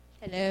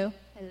Hello,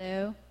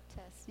 hello,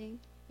 testing.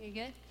 You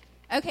good?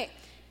 Okay.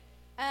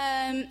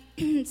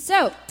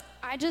 So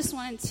I just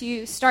wanted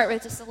to start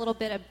with just a little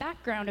bit of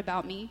background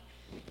about me.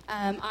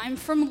 I'm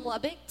from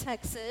Lubbock,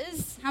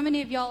 Texas. How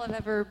many of y'all have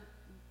ever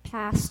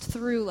passed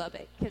through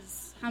Lubbock?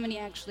 Because how many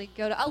actually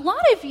go to? A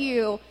lot of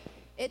you.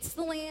 It's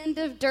the land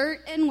of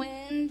dirt and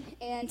wind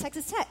and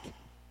Texas Tech.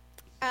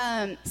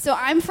 So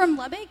I'm from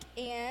Lubbock,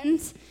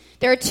 and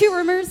there are two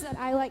rumors that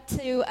I like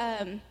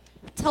to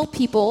tell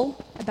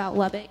people about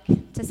Lubbock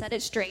to set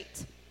it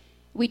straight.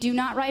 We do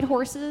not ride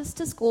horses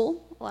to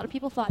school. A lot of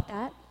people thought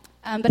that.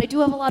 But I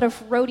do have a lot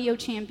of rodeo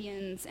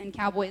champions and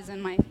cowboys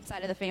in my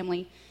side of the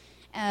family.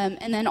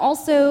 And then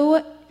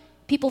also,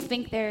 people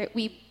think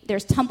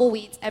there's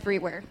tumbleweeds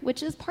everywhere,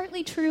 which is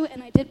partly true,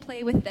 and I did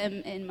play with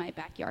them in my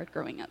backyard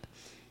growing up.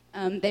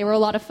 They were a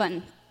lot of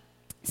fun.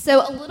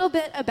 So a little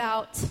bit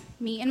about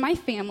me and my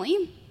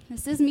family.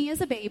 This is me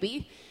as a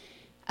baby.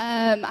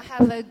 I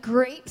have a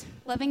great,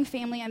 loving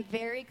family. I'm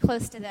very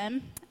close to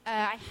them.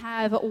 I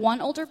have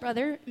one older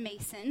brother,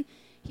 Mason.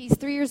 He's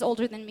 3 years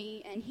older than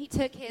me, and he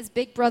took his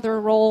big brother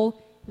role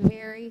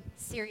very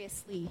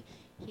seriously.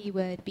 He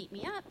would beat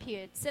me up. He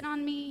would sit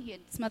on me. He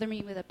would smother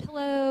me with a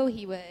pillow.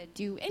 He would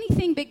do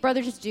anything big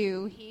brothers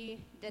do. He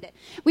did it.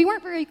 We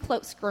weren't very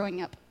close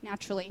growing up,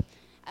 naturally.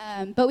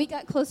 But we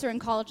got closer in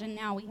college, and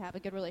now we have a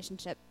good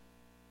relationship.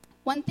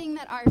 One thing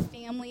that our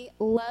family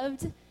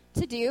loved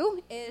to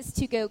do is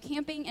to go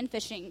camping and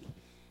fishing.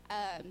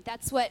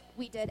 That's what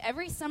we did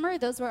every summer.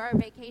 Those were our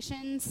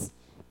vacations.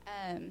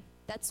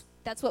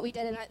 That's what we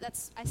did, and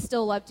I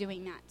still love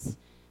doing that.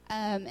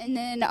 And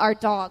then our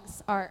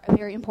dogs are a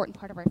very important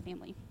part of our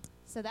family.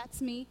 So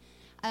that's me.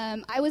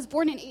 I was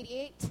born in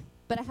 88,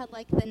 but I had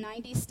like the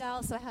 90s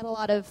style, so I had a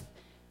lot of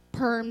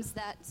perms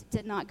that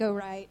did not go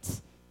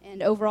right,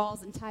 and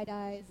overalls and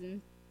tie-dyes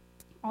and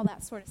all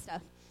that sort of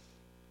stuff.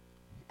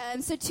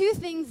 So two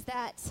things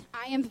that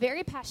I am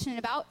very passionate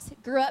about,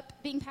 grew up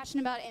being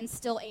passionate about and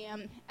still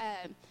am,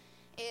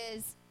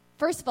 is,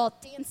 first of all,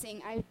 dancing.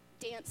 I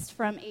danced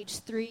from age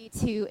 3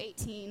 to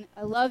 18.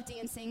 I love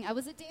dancing. I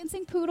was a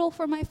dancing poodle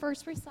for my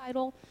first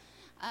recital.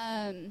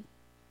 I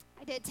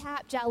did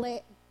tap,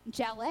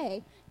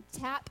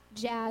 tap,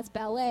 jazz,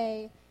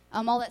 ballet,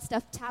 all that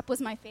stuff. Tap was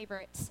my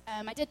favorite.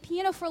 I did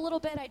piano for a little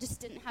bit. I just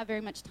didn't have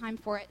very much time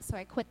for it, so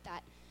I quit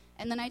that.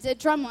 And then I did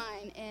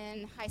drumline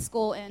in high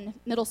school and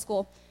middle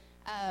school.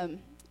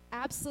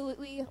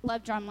 Absolutely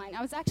love drumline.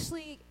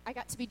 I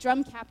got to be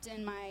drum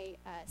captain my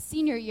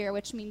senior year,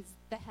 which means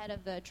the head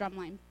of the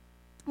drumline,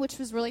 which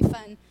was really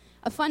fun.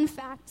 A fun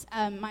fact,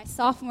 my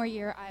sophomore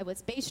year, I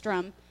was bass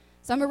drum.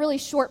 So I'm a really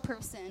short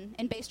person,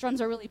 and bass drums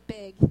are really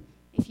big,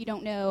 if you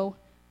don't know,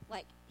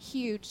 like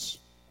huge.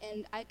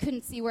 And I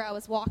couldn't see where I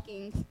was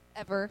walking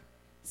ever.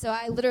 So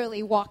I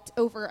literally walked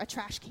over a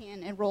trash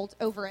can and rolled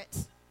over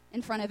it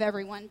in front of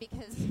everyone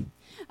because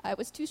I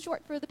was too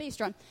short for the bass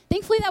drum.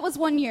 Thankfully, that was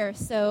 1 year,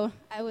 so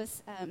I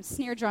was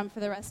snare drum for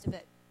the rest of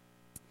it.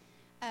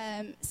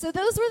 So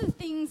those were the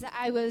things that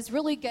I was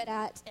really good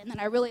at and that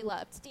I really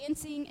loved,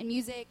 dancing and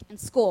music and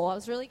school. I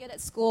was really good at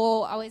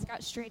school, always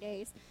got straight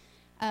A's.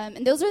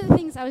 And those were the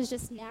things I was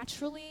just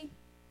naturally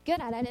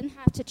good at. I didn't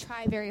have to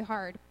try very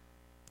hard.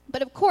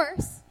 But of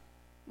course,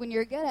 when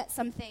you're good at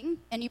something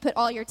and you put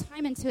all your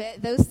time into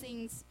it, those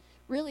things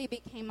really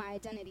became my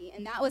identity,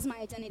 and that was my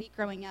identity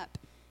growing up.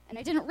 And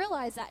I didn't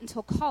realize that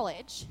until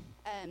college,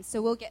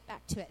 so we'll get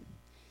back to it.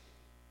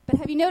 But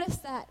have you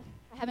noticed that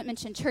I haven't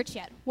mentioned church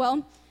yet?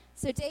 Well,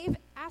 so Dave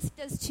asked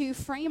us to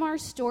frame our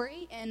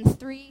story in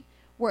 3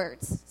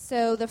 words.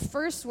 So the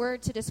first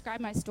word to describe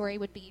my story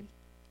would be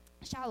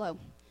shallow.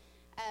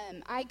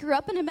 I grew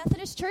up in a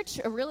Methodist church,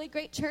 a really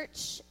great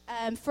church.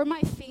 For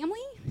my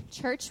family,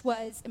 church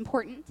was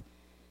important.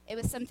 It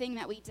was something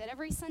that we did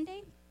every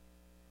Sunday.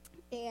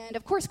 And,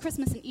 of course,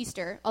 Christmas and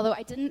Easter, although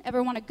I didn't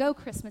ever want to go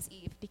Christmas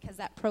Eve because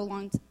that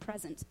prolonged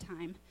present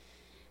time.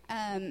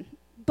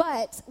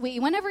 But we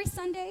went every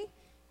Sunday,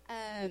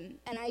 and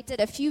I did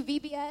a few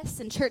VBS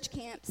and church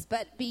camps.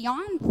 But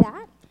beyond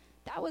that,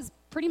 that was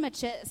pretty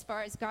much it as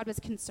far as God was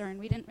concerned.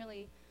 We didn't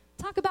really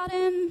talk about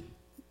him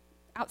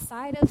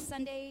outside of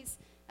Sundays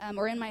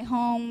or in my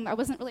home. I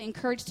wasn't really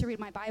encouraged to read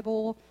my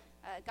Bible.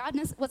 God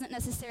wasn't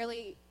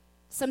necessarily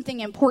something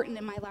important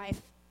in my life.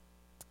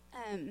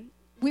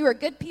 We were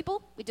good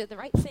people. We did the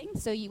right thing.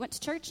 So you went to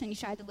church and you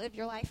tried to live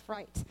your life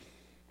right.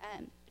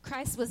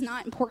 Christ was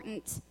not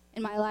important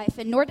in my life,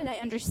 and nor did I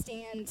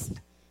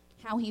understand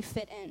how he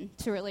fit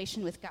into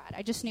relation with God.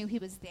 I just knew he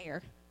was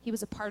there. He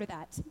was a part of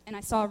that. And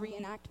I saw a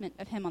reenactment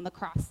of him on the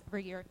cross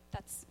every year.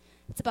 That's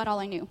about all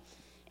I knew.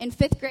 In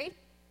 5th grade,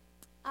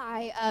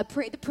 I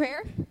prayed the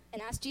prayer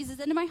and asked Jesus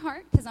into my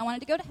heart because I wanted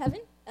to go to heaven,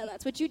 and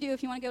that's what you do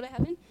if you want to go to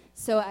heaven.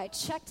 So I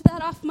checked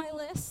that off my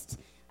list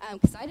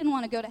because I didn't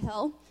want to go to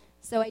hell.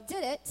 So I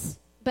did it,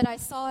 but I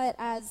saw it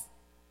as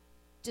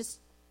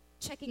just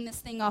checking this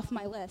thing off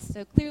my list.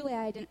 So clearly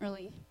I didn't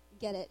really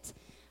get it.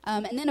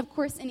 And then, of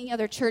course, any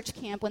other church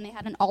camp, when they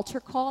had an altar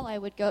call, I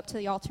would go up to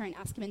the altar and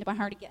ask him into my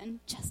heart again,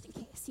 just in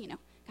case,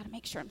 got to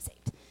make sure I'm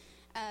saved.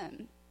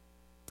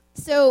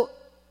 So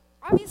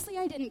obviously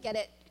I didn't get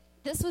it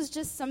this was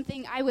just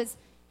something I was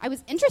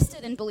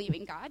interested in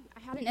believing God. I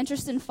had an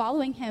interest in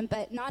following him,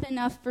 but not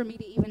enough for me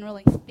to even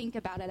really think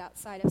about it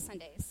outside of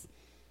Sundays.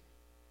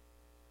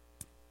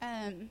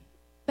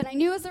 But I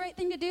knew it was the right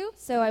thing to do,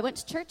 so I went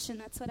to church, and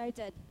that's what I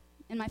did.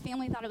 And my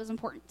family thought it was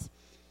important.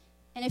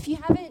 And if you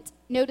haven't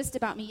noticed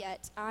about me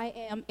yet, I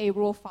am a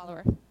rule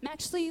follower. I'm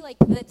actually like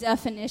the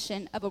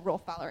definition of a rule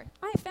follower.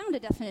 I found a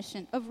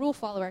definition of rule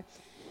follower.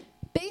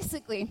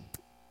 Basically,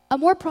 a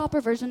more proper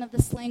version of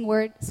the slang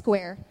word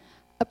square.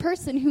 A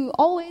person who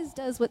always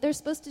does what they're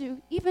supposed to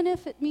do, even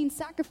if it means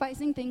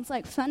sacrificing things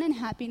like fun and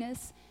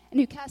happiness, and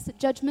who casts a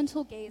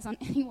judgmental gaze on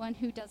anyone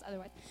who does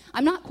otherwise.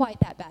 I'm not quite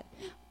that bad.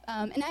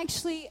 And I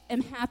actually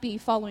am happy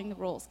following the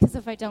rules, because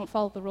if I don't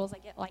follow the rules, I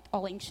get like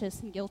all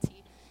anxious and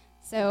guilty.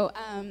 So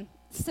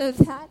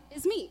that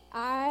is me.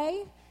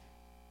 I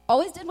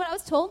always did what I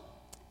was told.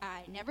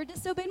 I never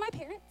disobeyed my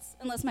parents,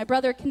 unless my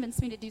brother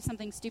convinced me to do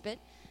something stupid.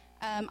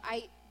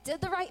 I did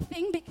the right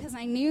thing because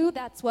I knew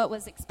that's what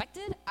was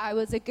expected. I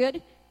was a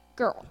good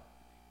girl.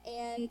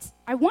 And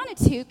I wanted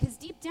to, because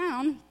deep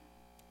down,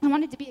 I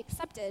wanted to be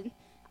accepted.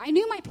 I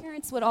knew my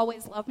parents would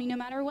always love me no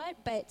matter what,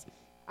 but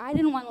I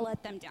didn't want to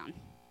let them down.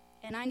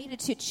 And I needed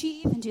to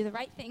achieve and do the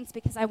right things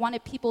because I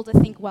wanted people to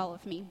think well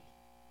of me.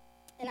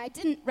 And I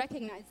didn't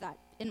recognize that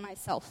in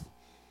myself.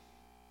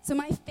 So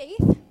my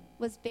faith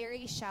was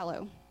very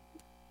shallow.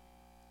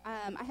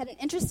 I had an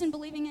interest in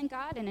believing in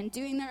God and in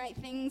doing the right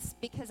things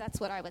because that's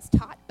what I was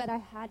taught, but I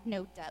had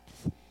no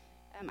depth.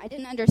 I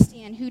didn't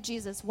understand who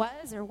Jesus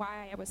was or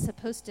why I was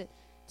supposed to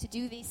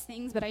do these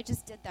things, but I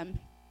just did them.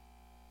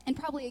 And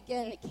probably,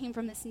 again, it came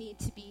from this need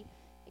to be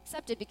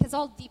accepted, because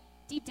all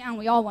deep down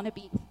we all want to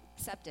be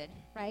accepted,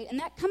 right? And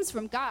that comes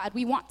from God.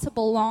 We want to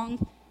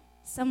belong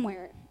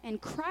somewhere, and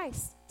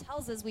Christ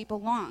tells us we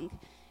belong.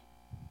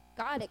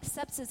 God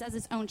accepts us as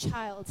his own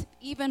child,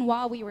 even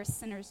while we were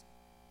sinners.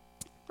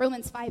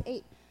 Romans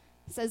 5:8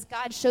 says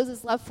God shows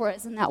his love for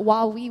us, and that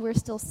while we were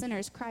still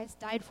sinners, Christ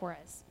died for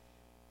us.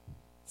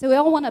 So we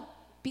all want to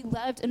be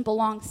loved and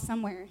belong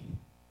somewhere,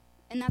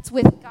 and that's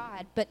with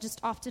God, but just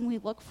often we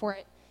look for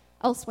it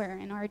elsewhere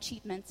in our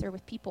achievements or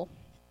with people.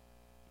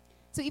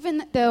 So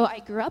even though I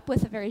grew up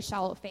with a very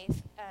shallow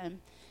faith,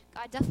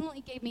 God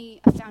definitely gave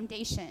me a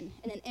foundation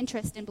and an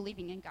interest in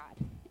believing in God.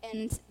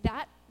 And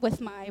that,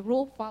 with my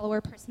rule follower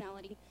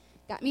personality,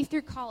 got me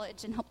through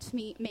college and helped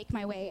me make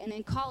my way. And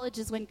in college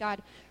is when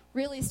God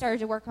really started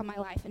to work on my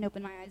life and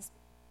open my eyes,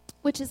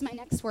 which is my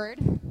next word,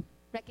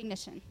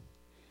 recognition.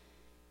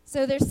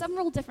 So there's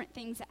several different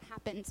things that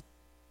happened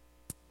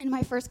in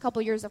my first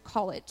couple years of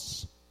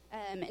college.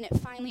 And it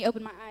finally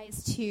opened my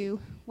eyes to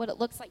what it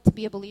looks like to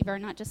be a believer,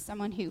 not just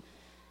someone who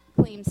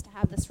claims to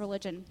have this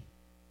religion.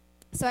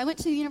 So I went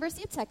to the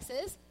University of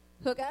Texas.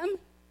 Hook'em?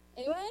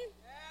 Anyone?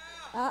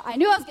 Yeah. I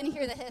knew I was going to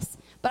hear the hiss,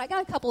 but I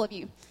got a couple of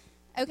you.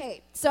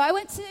 Okay, so I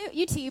went to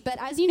UT, but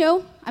as you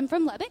know, I'm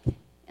from Lubbock,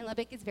 and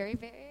Lubbock is very,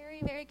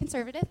 very, very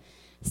conservative.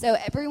 So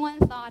everyone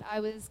thought I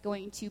was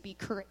going to be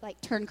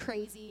turn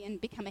crazy and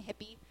become a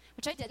hippie,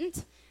 which I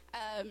didn't.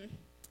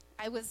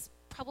 I was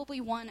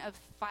probably one of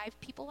 5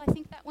 people, I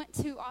think, that went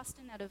to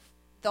Austin out of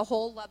the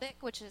whole Lubbock,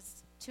 which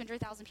is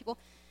 200,000 people.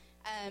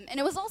 And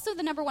it was also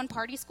the number 1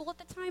 party school at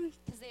the time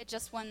because they had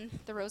just won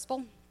the Rose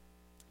Bowl.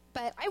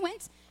 But I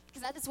went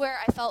because that is where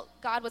I felt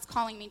God was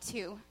calling me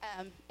to.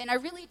 And I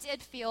really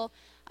did feel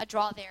a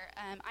draw there.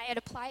 I had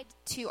applied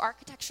to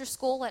architecture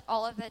school at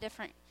all of the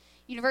different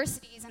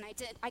universities, and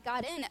I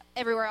got in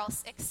everywhere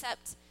else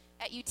except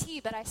at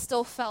UT, but I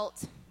still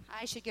felt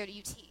I should go to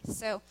UT.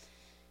 So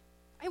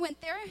I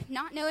went there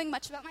not knowing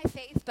much about my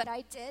faith, but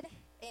I did,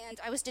 and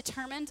I was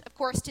determined, of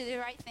course, to do the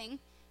right thing.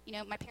 You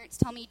know, my parents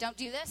tell me don't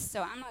do this,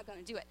 so I'm not going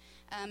to do it.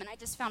 And I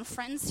just found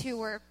friends who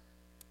were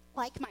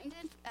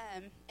like-minded,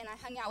 and I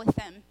hung out with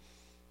them.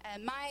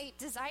 My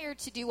desire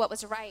to do what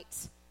was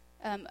right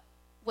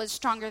was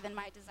stronger than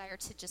my desire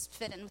to just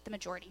fit in with the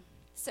majority.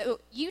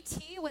 So UT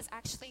was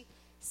actually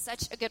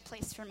such a good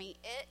place for me.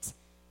 It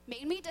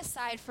made me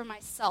decide for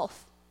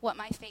myself what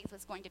my faith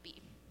was going to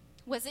be.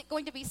 Was it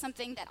going to be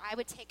something that I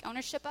would take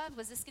ownership of?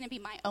 Was this going to be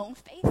my own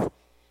faith?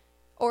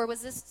 Or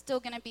was this still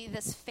going to be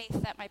this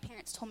faith that my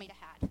parents told me to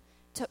have?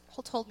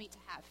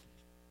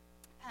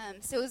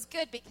 So it was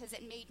good because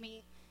it made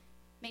me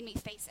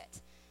face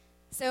it.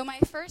 So my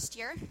first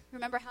year,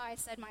 remember how I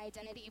said my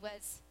identity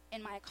was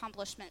in my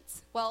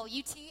accomplishments? Well,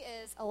 UT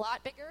is a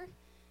lot bigger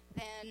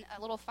than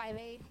a little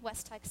 5A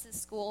West Texas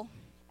school.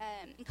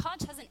 And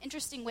college has an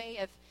interesting way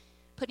of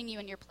putting you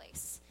in your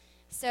place.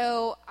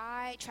 So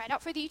I tried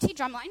out for the UT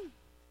drumline.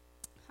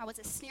 I was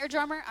a snare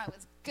drummer. I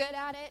was good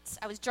at it.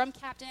 I was drum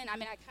captain. I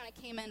mean, I kind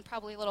of came in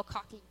probably a little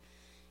cocky.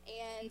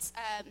 And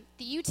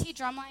the UT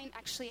drumline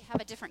actually have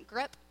a different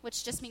grip,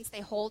 which just means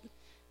they hold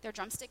their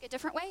drumstick a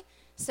different way.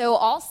 So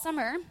all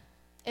summer,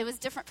 it was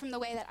different from the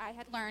way that I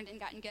had learned and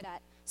gotten good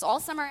at. So all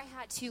summer I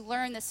had to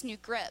learn this new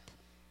grip.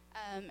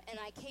 And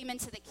I came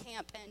into the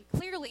camp and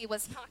clearly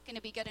was not going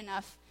to be good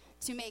enough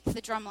to make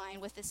the drumline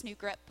with this new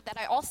grip that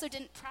I also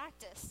didn't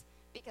practice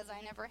because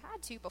I never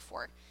had to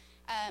before.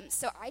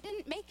 So I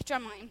didn't make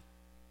drumline.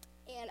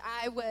 And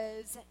I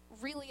was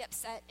really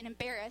upset and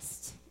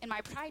embarrassed, and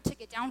my pride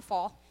took a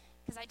downfall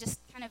because I just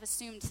kind of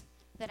assumed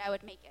that I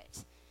would make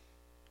it.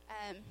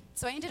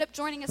 So I ended up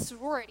joining a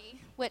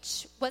sorority,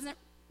 which wasn't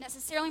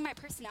necessarily my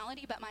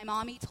personality, but my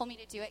mommy told me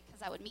to do it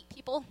because I would meet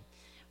people,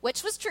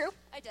 which was true.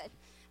 I did.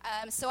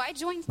 So I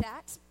joined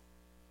that.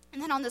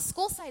 And then on the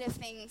school side of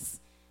things,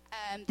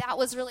 that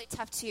was really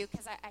tough too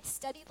because I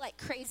studied like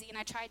crazy, and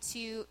I tried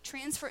to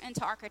transfer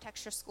into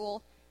architecture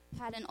school,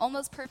 had an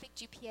almost perfect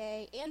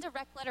GPA and a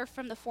rec letter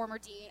from the former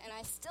dean, and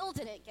I still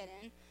didn't get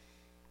in.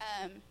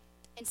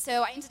 And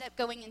so I ended up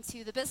going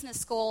into the business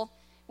school,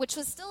 which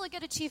was still a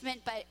good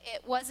achievement, but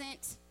it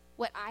wasn't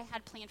what I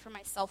had planned for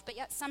myself. But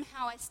yet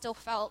somehow I still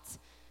felt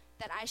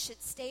that I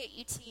should stay at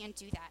UT and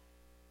do that.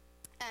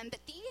 But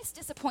these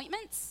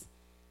disappointments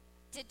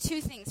did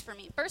two things for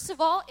me. First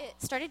of all, it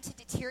started to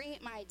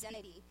deteriorate my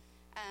identity.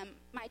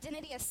 My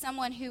identity as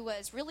someone who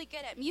was really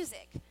good at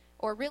music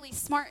or really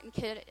smart and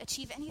could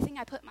achieve anything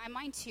I put my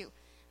mind to.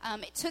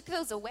 It took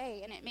those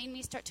away, and it made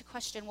me start to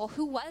question, well,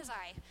 who was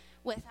I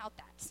without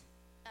that?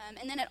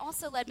 And then it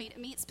also led me to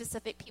meet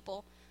specific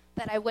people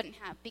that I wouldn't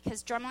have,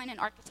 because drumline and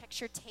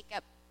architecture take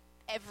up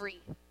every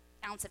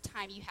ounce of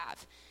time you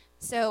have.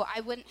 So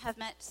I wouldn't have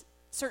met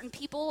certain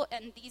people,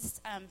 and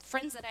these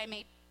friends that I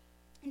made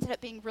ended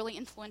up being really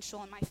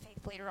influential in my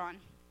faith later on.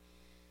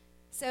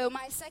 So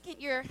my second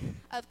year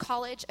of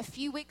college, a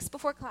few weeks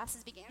before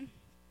classes began,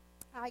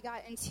 I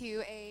got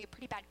into a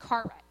pretty bad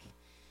car wreck.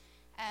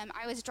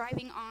 I was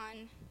driving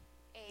on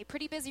a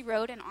pretty busy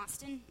road in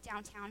Austin,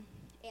 downtown,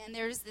 and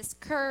there's this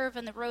curve,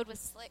 and the road was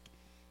slick,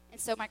 and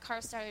so my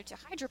car started to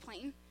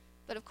hydroplane.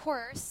 But of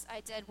course,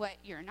 I did what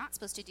you're not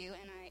supposed to do,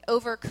 and I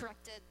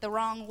overcorrected the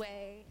wrong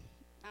way.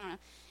 I don't know.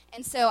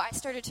 And so I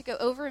started to go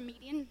over a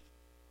median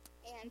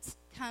and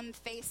come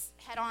face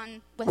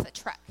head-on with a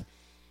truck.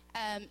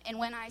 And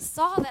when I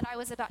saw that I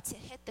was about to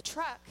hit the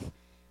truck,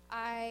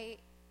 I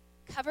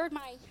covered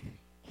my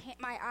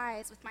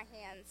eyes with my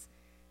hands,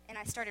 and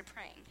I started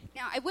praying.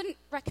 Now, I wouldn't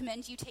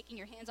recommend you taking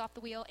your hands off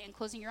the wheel and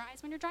closing your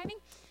eyes when you're driving,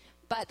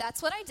 but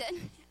that's what I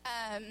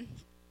did.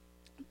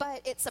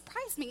 But it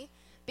surprised me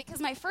because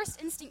my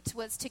first instinct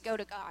was to go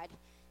to God,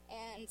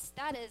 and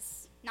that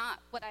is not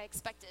what I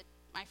expected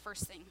my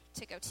first thing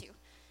to go to.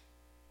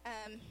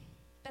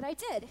 But I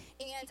did,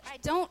 and I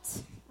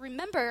don't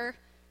remember,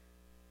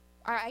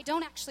 or I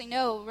don't actually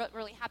know what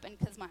really happened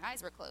because my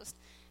eyes were closed.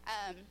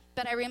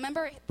 But I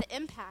remember the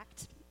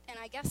impact, and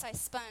I guess I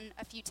spun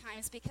a few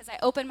times because I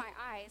opened my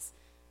eyes,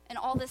 and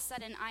all of a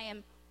sudden I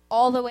am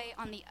all the way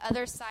on the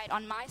other side,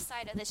 on my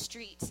side of the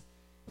street,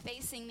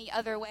 facing the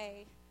other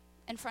way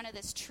in front of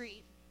this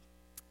tree,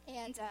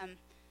 and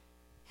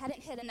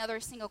hadn't hit another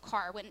single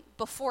car when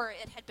before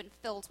it had been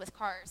filled with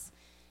cars.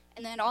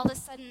 And then all of a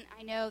sudden,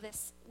 I know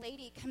this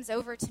lady comes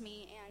over to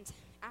me and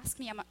asks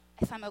me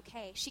if I'm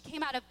okay. She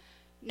came out of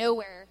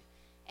nowhere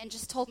and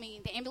just told me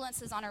the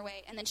ambulance is on her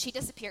way, and then she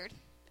disappeared,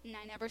 and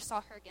I never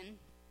saw her again.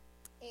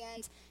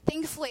 And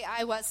thankfully,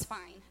 I was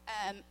fine.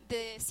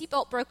 The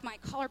seatbelt broke my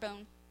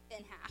collarbone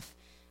in half.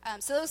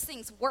 So those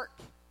things work,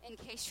 in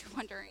case you're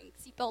wondering.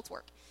 Seatbelts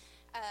work.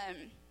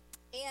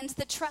 And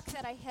the truck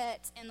that I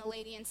hit and the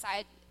lady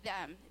inside,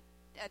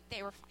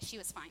 she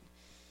was fine.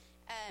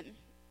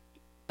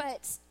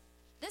 But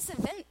this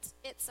event,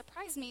 it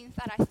surprised me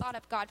that I thought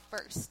of God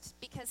first,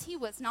 because he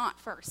was not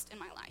first in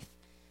my life.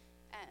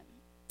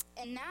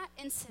 And that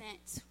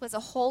incident was a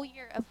whole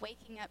year of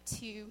waking up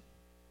to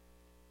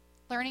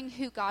learning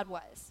who God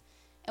was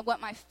and what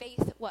my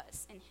faith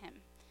was in him.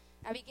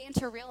 I began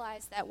to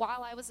realize that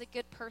while I was a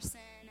good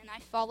person and I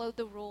followed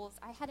the rules,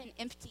 I had an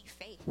empty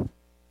faith.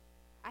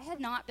 I had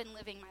not been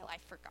living my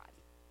life for God.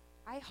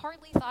 I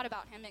hardly thought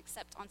about him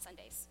except on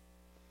Sundays.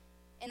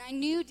 And I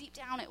knew deep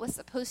down it was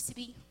supposed to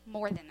be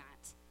more than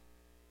that.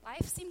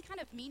 Life seemed kind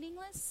of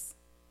meaningless,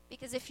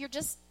 because if you're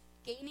just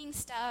gaining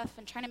stuff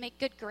and trying to make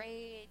good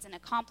grades and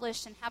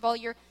accomplish and have all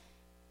your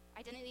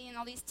identity and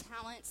all these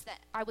talents that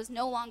I was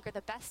no longer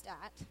the best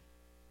at,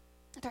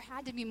 there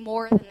had to be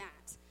more than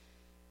that.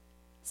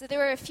 So there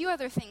were a few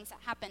other things that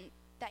happened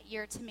that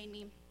year to make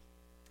me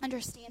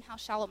understand how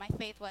shallow my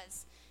faith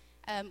was.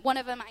 One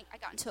of them, I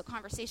got into a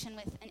conversation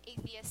with an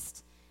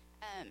atheist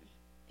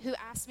who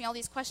asked me all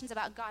these questions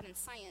about God and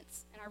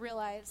science, and I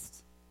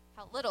realized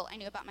how little I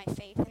knew about my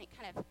faith, and it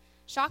kind of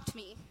shocked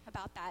me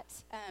about that.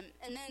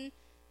 And then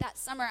that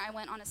summer, I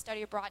went on a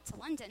study abroad to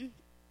London,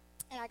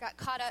 and I got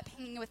caught up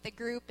hanging with the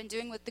group and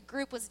doing what the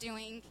group was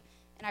doing,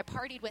 and I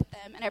partied with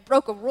them, and I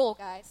broke a rule,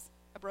 guys.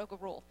 I broke a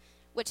rule,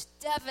 which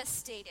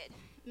devastated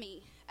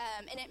me,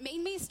 and it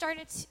made me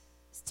started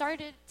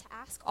to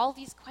ask all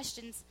these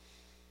questions.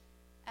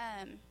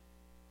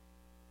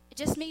 It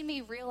just made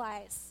me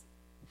realize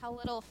how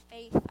little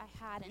faith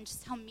I had and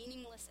just how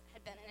meaningless it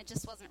had been, and it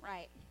just wasn't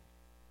right.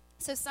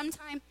 So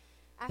sometime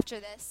after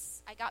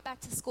this, I got back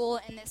to school,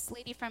 and this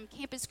lady from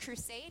Campus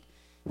Crusade,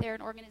 they're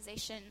an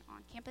organization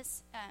on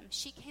campus,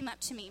 she came up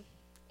to me,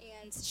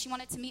 and she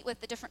wanted to meet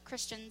with the different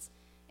Christians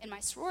in my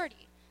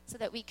sorority so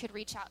that we could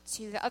reach out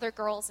to the other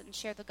girls and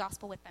share the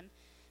gospel with them.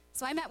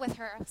 So I met with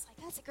her. I was like,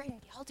 that's a great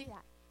idea. I'll do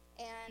that.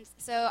 And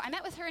so I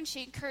met with her, and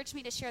she encouraged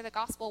me to share the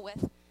gospel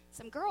with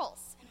some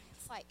girls. And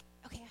it's like,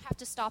 okay, I have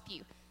to stop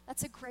you.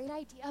 That's a great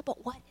idea,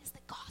 but what is the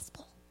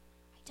gospel?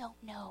 I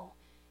don't know.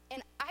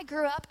 And I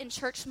grew up in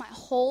church my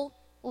whole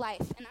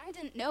life, and I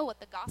didn't know what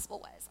the gospel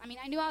was. I mean,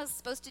 I knew I was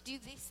supposed to do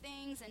these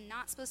things and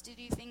not supposed to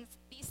do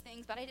these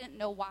things, but I didn't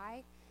know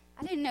why.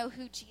 I didn't know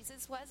who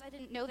Jesus was. I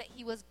didn't know that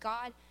he was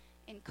God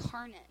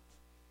incarnate,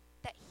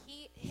 that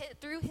he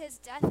through his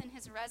death and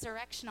his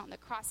resurrection on the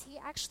cross, he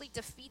actually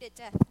defeated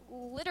death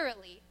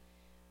literally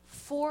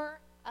for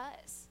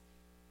us.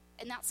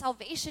 And that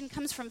salvation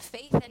comes from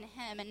faith in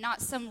him and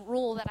not some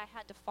rule that I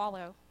had to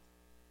follow.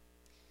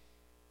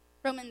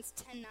 Romans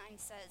 10:9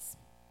 says,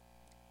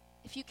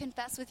 if you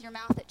confess with your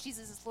mouth that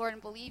Jesus is Lord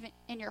and believe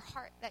in your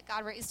heart that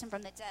God raised him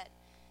from the dead,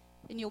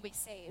 then you'll be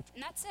saved.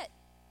 And that's it.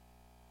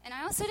 And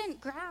I also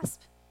didn't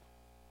grasp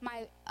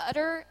my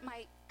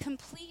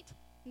complete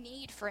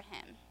need for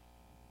him.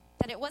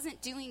 That it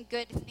wasn't doing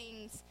good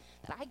things,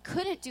 that I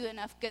couldn't do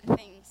enough good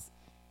things.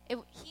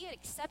 He had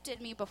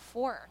accepted me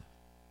before.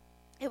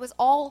 It was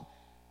all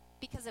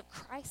because of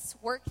Christ's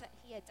work that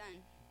he had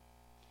done.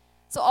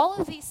 So all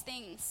of these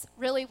things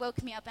really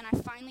woke me up, and I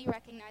finally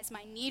recognized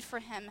my need for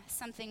him as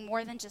something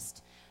more than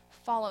just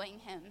following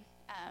him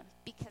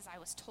because I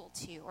was told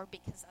to, or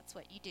because that's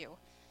what you do.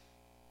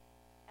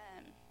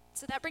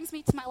 So that brings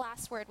me to my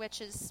last word,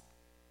 which is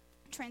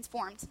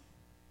transformed.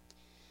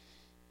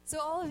 So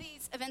all of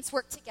these events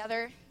work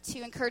together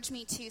to encourage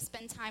me to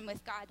spend time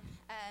with God.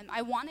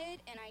 I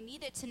wanted and I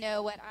needed to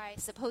know what I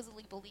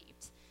supposedly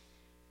believed.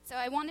 So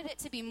I wanted it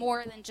to be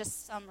more than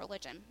just some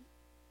religion.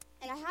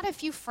 And I had a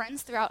few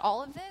friends throughout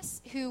all of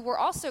this who were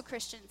also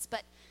Christians,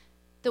 but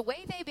the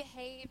way they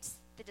behaved,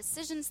 the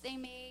decisions they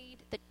made,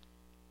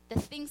 the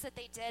things that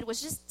they did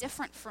was just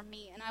different from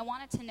me, and I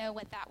wanted to know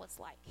what that was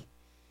like.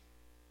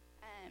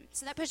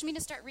 So that pushed me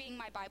to start reading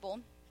my Bible.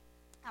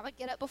 I would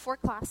get up before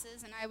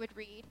classes and I would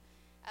read.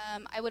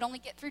 I would only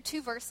get through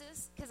 2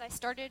 verses because I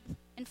started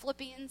in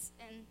Philippians,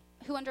 and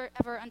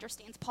ever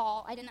understands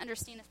Paul? I didn't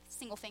understand a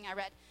single thing I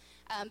read.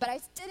 But I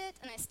did it,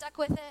 and I stuck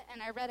with it,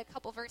 and I read a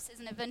couple verses,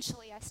 and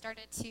eventually I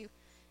started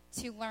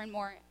to learn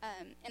more.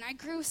 And I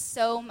grew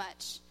so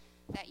much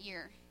that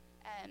year.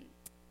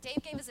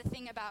 Dave gave us a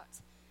thing about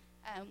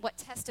what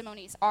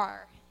testimonies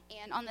are.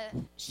 And on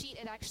the sheet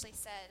it actually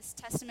says,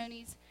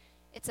 testimonies,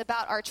 it's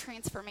about our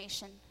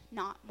transformation,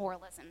 not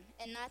moralism.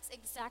 And that's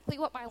exactly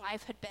what my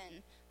life had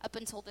been up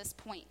until this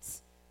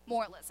point,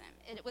 moralism.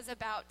 It was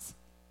about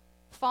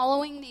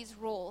following these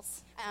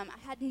rules.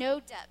 I had no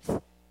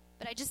depth,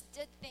 but I just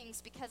did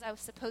things because I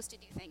was supposed to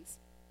do things.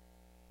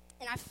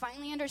 And I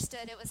finally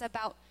understood it was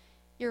about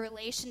your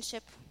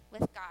relationship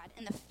with God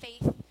and the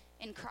faith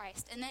in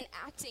Christ, and then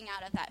acting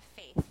out of that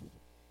faith,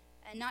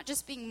 and not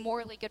just being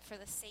morally good for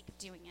the sake of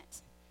doing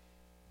it.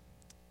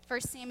 1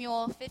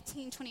 Samuel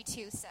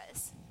 15:22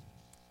 says,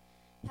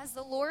 "Has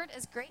the Lord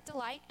as great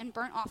delight in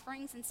burnt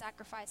offerings and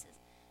sacrifices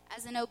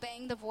as in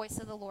obeying the voice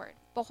of the Lord?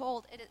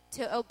 Behold,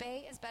 to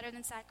obey is better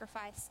than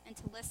sacrifice, and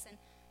to listen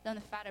than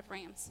the fat of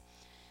rams."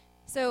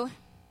 So,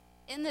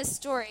 in this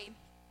story,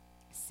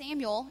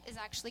 Samuel is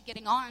actually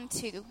getting on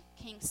to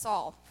King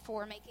Saul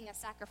for making a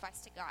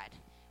sacrifice to God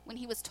when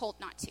he was told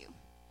not to.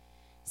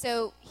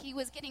 So he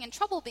was getting in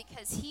trouble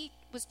because he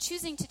was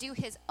choosing to do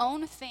his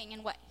own thing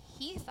and what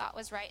he thought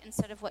was right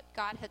instead of what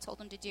God had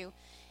told him to do.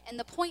 And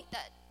the point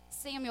that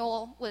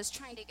Samuel was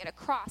trying to get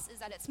across is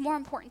that it's more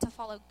important to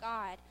follow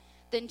God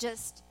than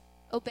just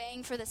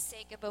obeying for the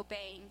sake of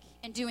obeying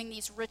and doing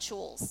these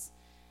rituals.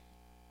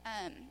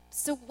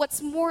 So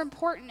what's more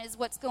important is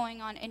what's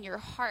going on in your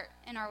heart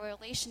and our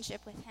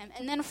relationship with him.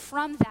 And then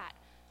from that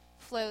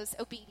flows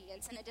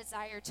obedience and a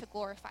desire to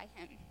glorify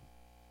him.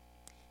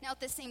 Now, at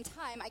the same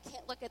time, I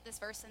can't look at this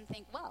verse and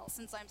think, well,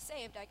 since I'm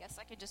saved, I guess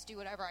I could just do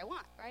whatever I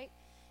want, right?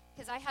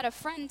 Because I had a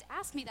friend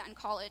ask me that in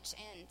college,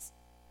 and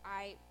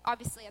I,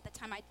 obviously, at the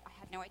time, I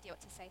had no idea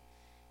what to say.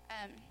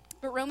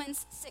 But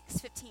Romans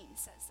 6:15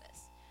 says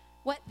this.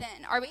 "What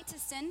then? Are we to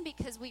sin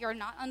because we are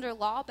not under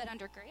law but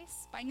under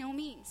grace? By no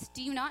means.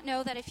 Do you not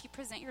know that if you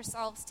present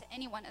yourselves to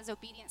anyone as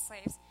obedient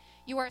slaves,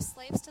 you are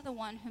slaves to the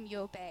one whom you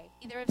obey,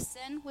 either of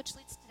sin, which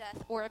leads to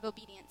death, or of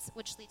obedience,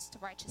 which leads to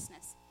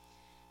righteousness?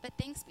 But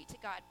thanks be to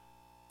God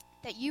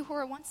that you who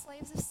were once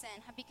slaves of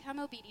sin have become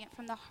obedient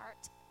from the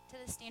heart to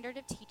the standard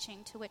of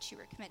teaching to which you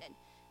were committed,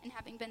 and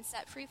having been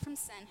set free from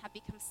sin, have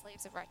become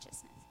slaves of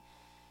righteousness."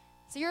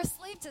 So you're a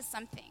slave to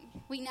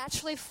something. We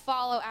naturally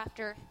follow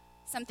after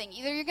something.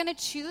 Either you're going to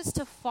choose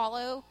to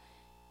follow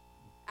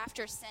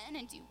after sin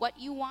and do what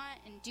you want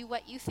and do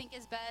what you think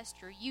is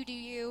best, or you do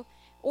you,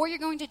 or you're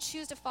going to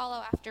choose to follow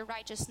after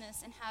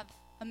righteousness and have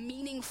a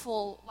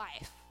meaningful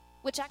life,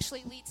 which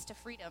actually leads to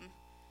freedom.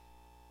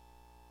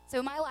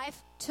 So my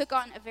life took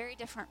on a very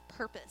different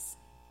purpose.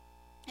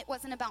 It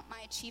wasn't about my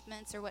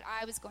achievements or what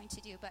I was going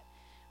to do, but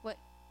what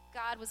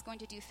God was going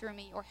to do through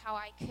me, or how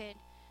I could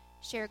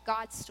share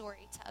God's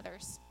story to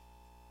others.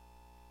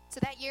 So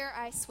that year,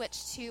 I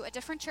switched to a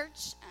different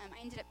church. I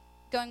ended up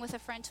going with a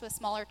friend to a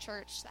smaller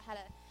church that had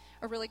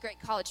a really great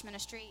college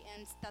ministry,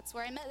 and that's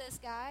where I met this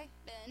guy,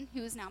 Ben,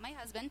 who is now my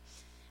husband.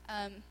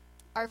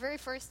 Our very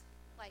first,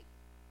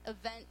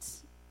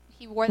 event,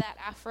 he wore that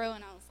afro,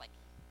 and I was like,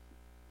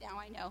 now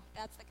I know.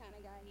 That's the kind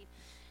of guy I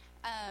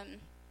need.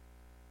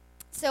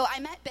 So I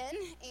met Ben,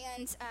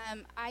 and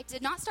I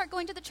did not start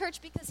going to the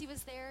church because he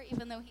was there,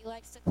 even though he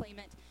likes to claim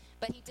it.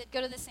 But he did go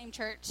to the same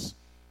church.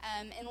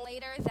 And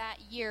later that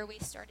year, we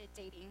started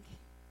dating.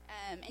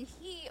 And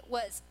he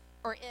was,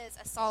 or is,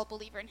 a solid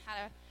believer and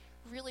had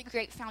a really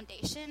great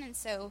foundation. And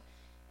so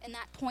in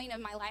that point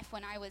of my life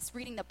when I was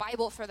reading the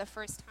Bible for the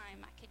first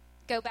time, I could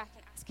go back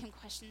and ask him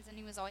questions, and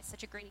he was always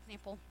such a great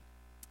example.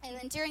 And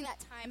then during that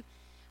time,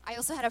 I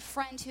also had a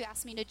friend who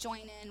asked me to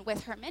join in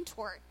with her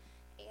mentor.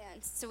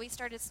 And so we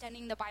started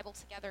studying the Bible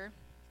together.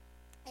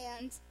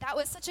 And that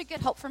was such a good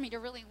help for me to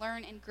really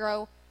learn and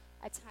grow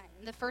at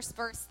time. The first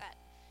verse that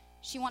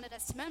she wanted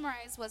us to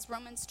memorize was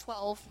Romans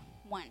 12:1.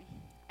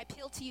 I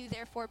appeal to you,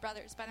 therefore,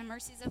 brothers, by the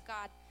mercies of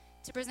God,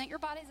 to present your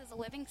bodies as a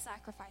living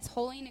sacrifice,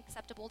 holy and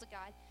acceptable to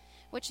God,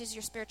 which is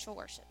your spiritual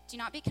worship. Do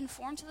not be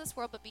conformed to this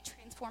world, but be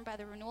transformed by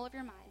the renewal of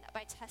your mind, that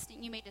by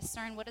testing you may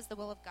discern what is the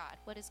will of God,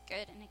 what is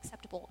good and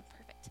acceptable and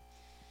perfect.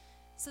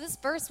 So this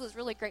verse was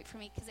really great for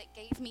me because it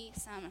gave me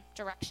some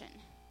direction.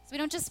 So we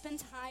don't just spend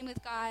time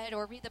with God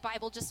or read the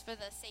Bible just for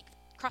the sake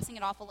of crossing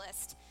it off a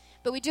list,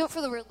 but we do it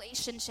for the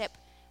relationship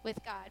with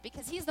God,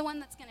 because he's the one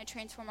that's going to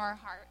transform our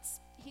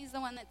hearts. He's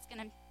the one that's going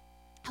to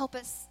help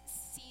us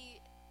see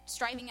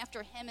striving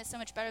after him is so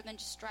much better than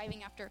just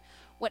striving after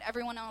what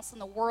everyone else in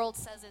the world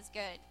says is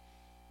good.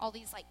 All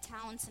these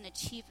talents and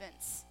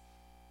achievements.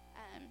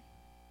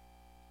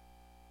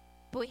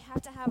 But we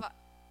have to have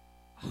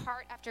a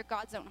heart after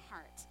God's own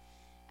heart.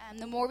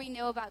 The more we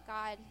know about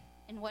God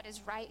and what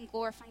is right and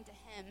glorifying to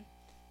him,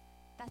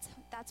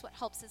 that's what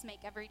helps us make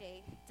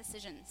everyday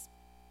decisions.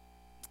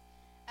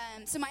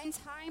 So my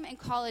time in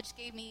college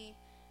gave me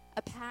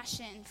a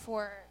passion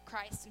for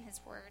Christ and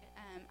his word.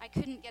 I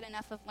couldn't get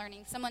enough of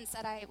learning. Someone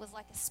said I was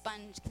like a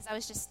sponge because I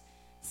was just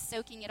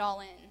soaking it all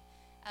in.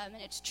 And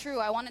it's true.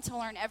 I wanted to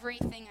learn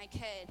everything I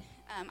could.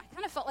 I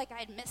kind of felt like I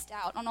had missed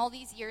out on all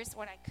these years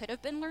when I could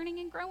have been learning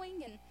and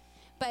growing.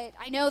 But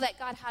I know that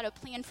God had a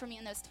plan for me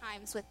in those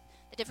times with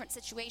the different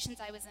situations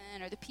I was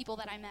in or the people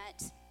that I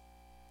met.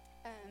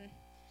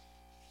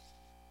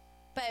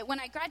 But when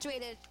I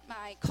graduated,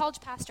 my college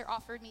pastor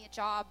offered me a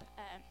job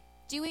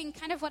doing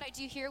kind of what I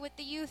do here with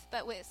the youth,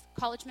 but with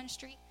college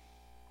ministry.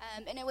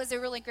 And it was a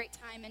really great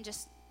time and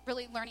just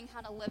really learning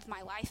how to live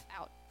my life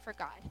out for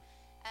God.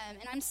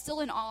 And I'm still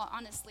in awe,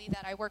 honestly,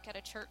 that I work at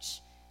a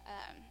church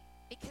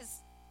because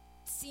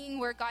seeing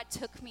where God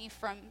took me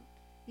from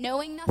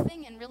knowing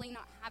nothing and really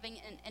not having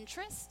an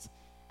interest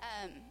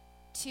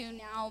to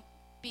now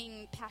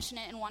being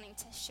passionate and wanting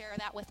to share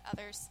that with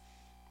others.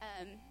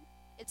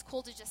 It's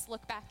cool to just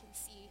look back and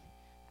see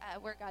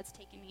where God's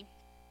taken me.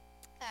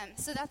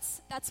 So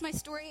that's my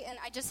story, and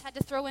I just had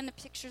to throw in the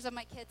pictures of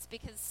my kids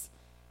because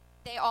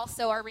they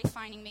also are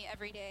refining me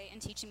every day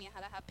and teaching me how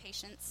to have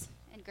patience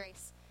and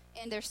grace,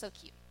 and they're so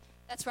cute.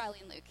 That's Riley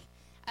and Luke.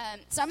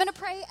 So I'm going to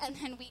pray, and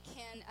then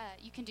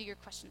you can do your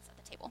questions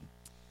at the table.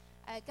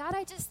 God,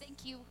 I just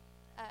thank you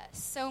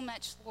so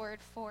much, Lord,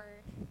 for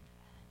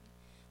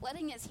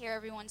letting us hear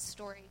everyone's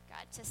story,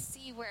 God, to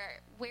see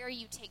where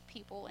you take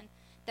people and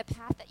the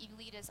path that you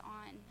lead us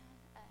on.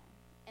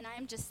 And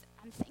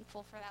I'm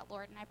thankful for that,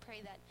 Lord, and I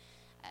pray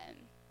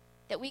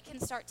that we can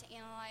start to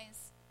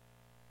analyze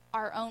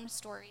our own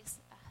stories,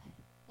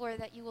 Lord,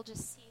 that you will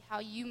just see how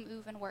you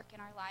move and work in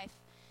our life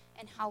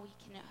and how we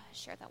can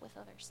share that with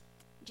others.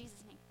 In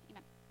Jesus' name.